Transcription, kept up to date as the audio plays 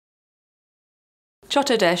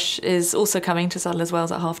Chotto Desh is also coming to Sadler's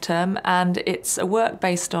Wells at half term, and it's a work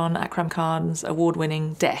based on Akram Khan's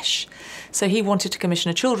award-winning Desh. So he wanted to commission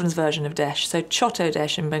a children's version of Desh. So Chotto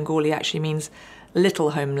Desh in Bengali actually means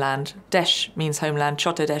little homeland. Desh means homeland,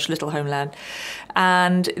 Chotto Desh, little homeland.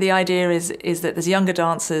 And the idea is that there's younger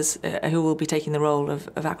dancers who will be taking the role of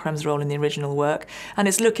Akram's role in the original work. And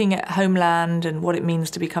it's looking at homeland and what it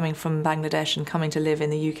means to be coming from Bangladesh and coming to live in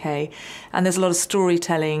the UK. And there's a lot of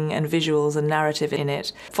storytelling and visuals and narrative in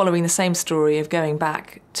it, following the same story of going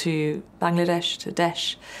back to Bangladesh, to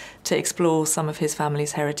Desh, to explore some of his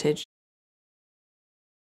family's heritage.